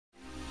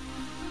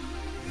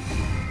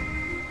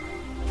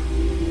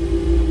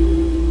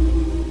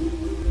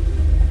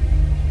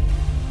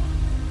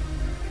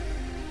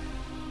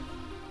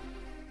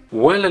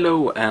Well,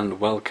 hello and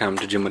welcome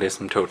to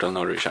Jimodism Total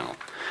Knowledge channel.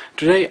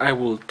 Today I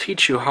will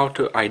teach you how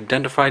to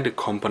identify the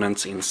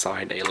components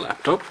inside a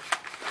laptop.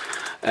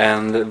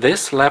 And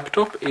this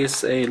laptop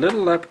is a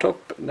little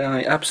laptop that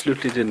I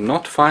absolutely did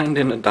not find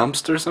in a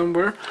dumpster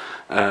somewhere.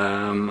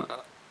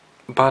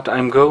 But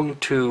I'm going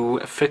to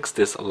fix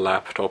this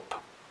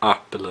laptop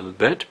up a little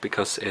bit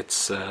because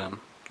it's,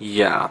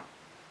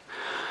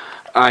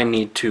 I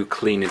need to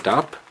clean it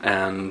up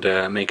and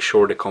make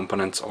sure the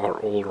components are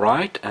all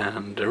right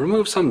and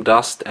remove some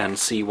dust and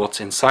see what's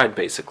inside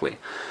basically.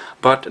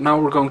 But now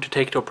we're going to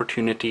take the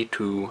opportunity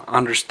to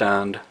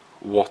understand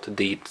what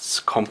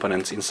these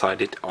components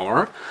inside it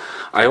are.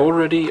 I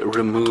already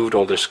removed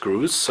all the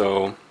screws,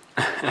 so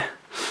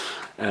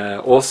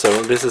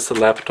also this is a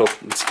laptop,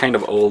 it's kind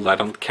of old, I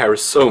don't care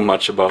so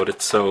much about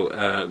it,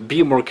 so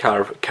be more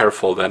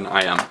careful than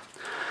I am.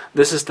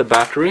 This is the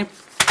battery.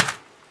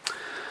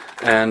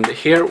 And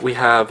here we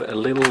have a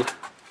little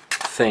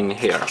thing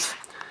here.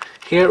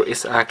 Here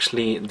is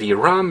actually the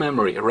RAM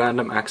memory,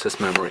 random access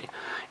memory,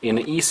 in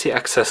an easy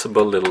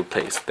accessible little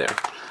place there.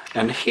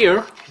 And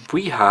here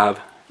we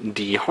have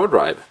the hard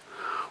drive,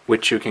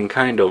 which you can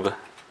kind of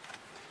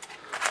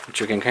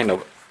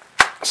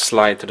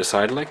slide to the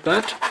side like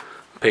that,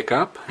 pick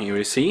up. Here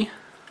you see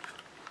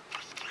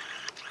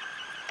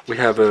we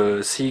have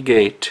a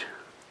Seagate,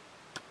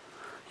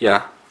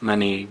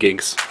 many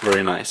gigs,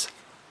 very nice.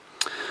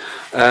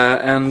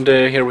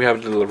 Here we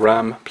have the little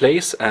RAM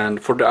place,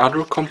 and for the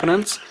other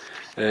components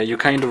you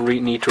kind of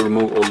need to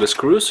remove all the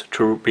screws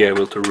to be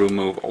able to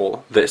remove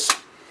all this.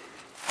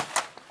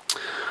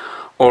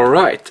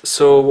 Alright,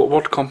 so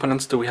what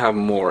components do we have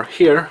more?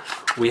 Here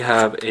we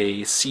have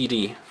a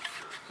CD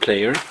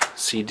player,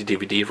 CD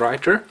DVD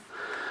writer.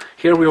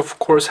 Here we of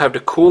course have the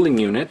cooling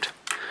unit.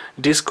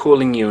 This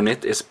cooling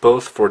unit is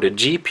both for the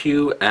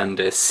GPU and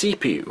the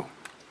CPU.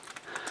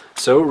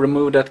 So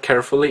remove that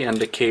carefully, and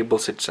the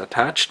cables it's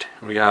attached,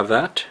 we have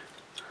that,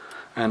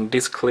 and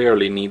this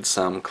clearly needs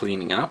some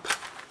cleaning up.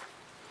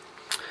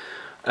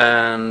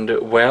 And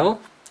well,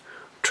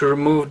 to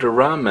remove the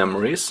RAM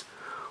memories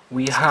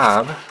we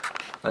have,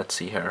 let's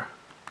see here,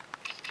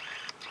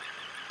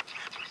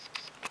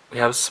 we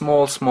have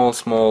small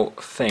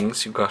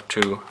things you got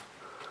to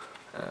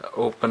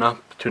open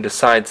up to the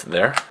sides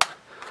there,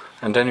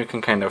 and then you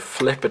can kind of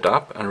flip it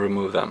up and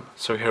remove them.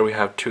 So here we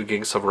have 2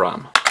 gigs of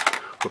RAM.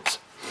 Oops.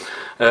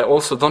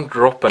 Also, don't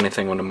drop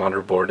anything on the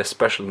motherboard,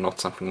 especially not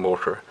something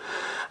water.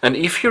 And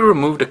if you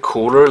remove the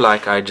cooler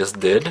like I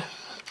just did,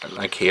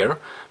 like here,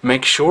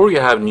 make sure you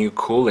have new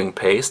cooling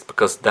paste,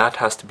 because that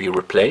has to be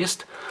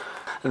replaced.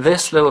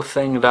 This little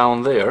thing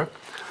down there,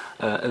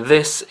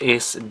 this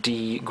is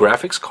the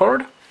graphics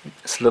card.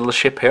 This little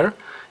chip here,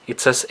 it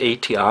says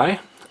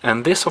ATI,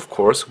 and this of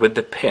course with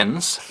the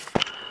pins,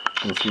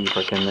 let's see if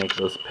I can make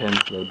those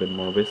pins a little bit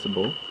more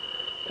visible,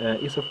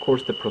 is of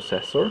course the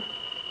processor.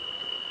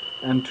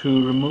 And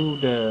to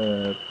remove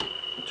the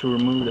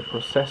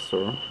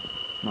processor,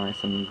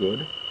 nice and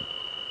good,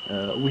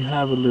 we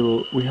had a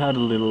little,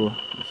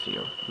 let's see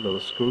here, a little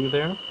screw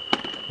there.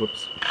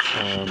 Whoops.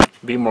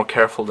 Be more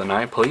careful than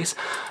I, please.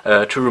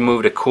 To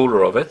remove the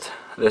cooler of it.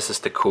 This is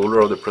the cooler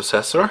of the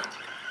processor.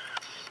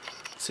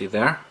 See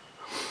there.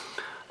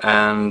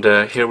 And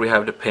here we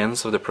have the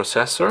pins of the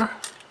processor.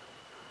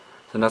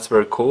 And that's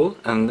very cool.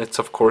 And it's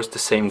of course the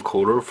same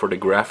cooler for the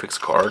graphics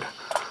card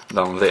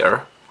down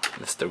there.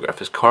 This is the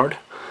graphics card.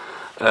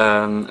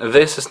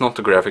 This is not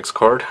the graphics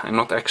card. I'm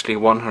not actually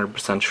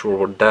 100% sure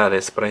what that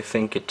is, but I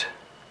think it...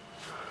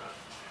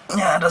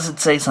 does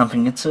it say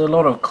something? It's a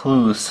lot of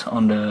clues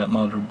on the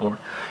motherboard.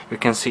 You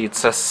can see it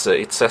says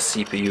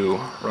CPU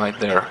right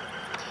there.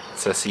 It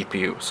says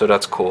CPU, so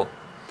that's cool.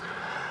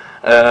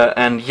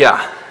 And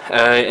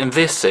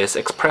this is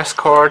express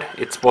card.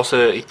 I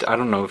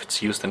don't know if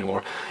it's used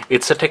anymore.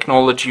 It's a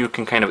technology you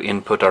can kind of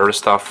input other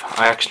stuff.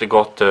 I actually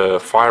got the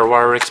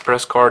Firewire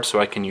express card, so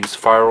I can use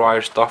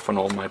Firewire stuff on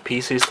all my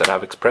PCs that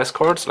have express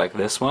cards, like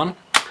this one.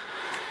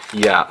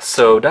 Yeah,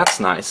 so that's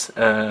nice.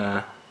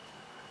 Now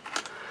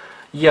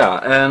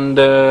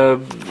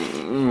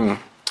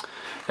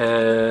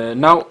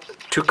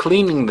to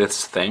cleaning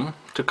this thing.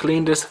 To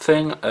clean this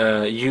thing,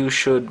 you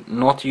should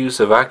not use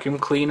a vacuum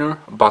cleaner,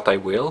 but I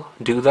will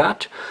do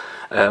that.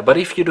 But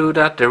if you do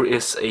that, there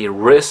is a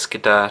risk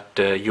that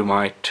you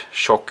might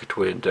shock it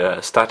with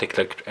static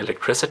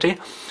electricity.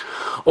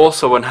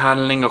 Also, when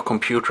handling a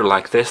computer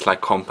like this, like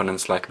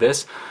components like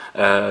this,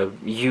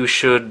 you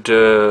should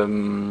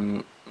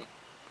kind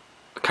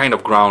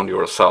of ground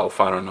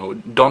yourself. I don't know,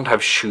 don't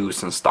have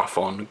shoes and stuff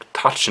on,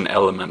 touch an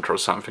element or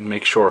something,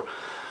 make sure.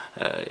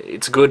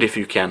 It's good if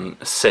you can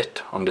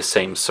sit on the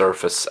same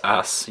surface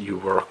as you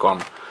work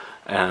on,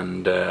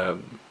 and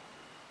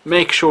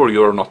make sure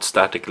you're not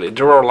statically.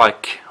 There are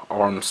like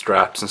arm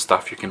straps and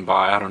stuff you can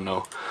buy. I don't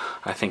know.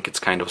 I think it's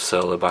kind of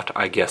silly, but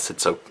I guess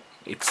it's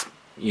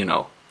you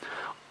know,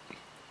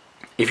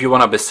 if you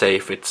want to be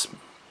safe, it's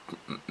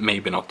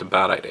maybe not a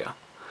bad idea.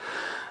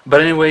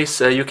 But anyways,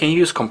 you can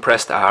use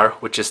compressed air,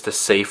 which is the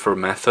safer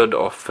method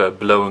of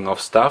blowing off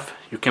stuff.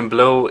 You can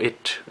blow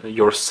it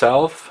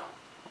yourself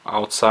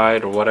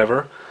outside or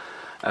whatever.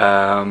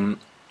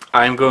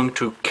 I'm going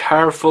to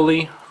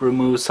carefully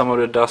remove some of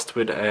the dust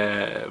with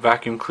a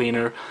vacuum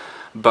cleaner,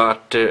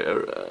 but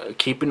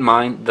keep in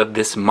mind that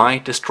this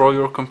might destroy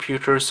your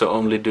computer, so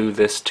only do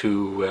this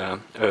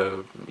to,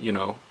 you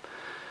know,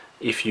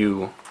 if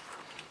you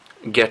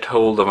get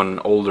hold of an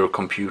older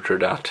computer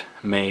that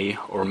may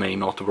or may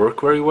not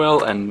work very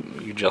well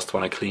and you just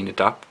want to clean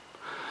it up.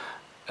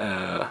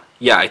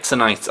 Yeah, it's a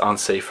nice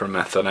unsafer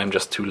method. I'm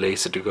just too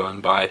lazy to go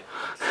and buy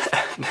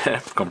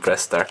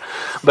compressed air.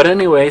 But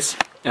anyways,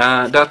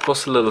 that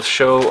was a little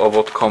show of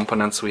what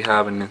components we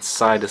have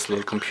inside this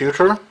little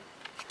computer.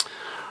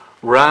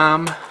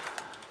 RAM,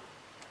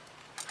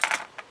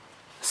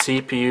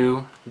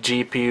 CPU,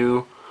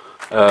 GPU,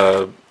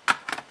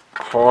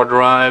 hard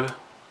drive.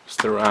 Is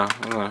there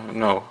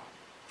no,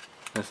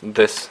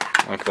 this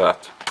like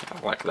that,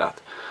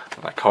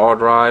 like hard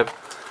drive,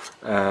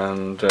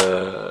 and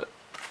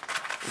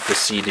the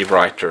CD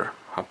writer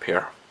up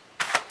here.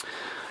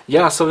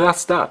 Yeah, so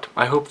that's that.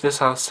 I hope this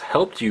has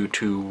helped you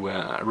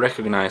to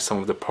recognize some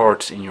of the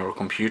parts in your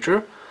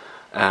computer.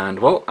 And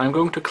well, I'm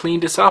going to clean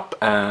this up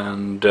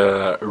and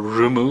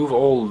remove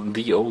all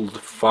the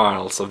old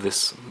files of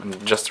this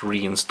and just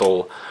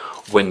reinstall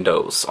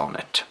Windows on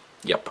it.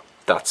 Yep,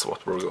 that's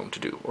what we're going to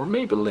do. Or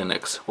maybe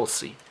Linux, we'll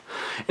see.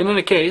 In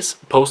any case,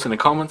 post in the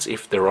comments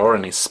if there are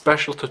any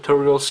special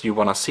tutorials you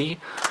wanna see.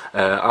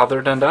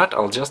 Other than that,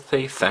 I'll just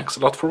say thanks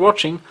a lot for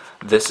watching.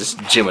 This is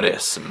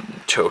Jimodis,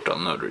 Total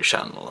Nerdery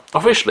Channel,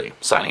 officially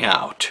signing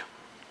out.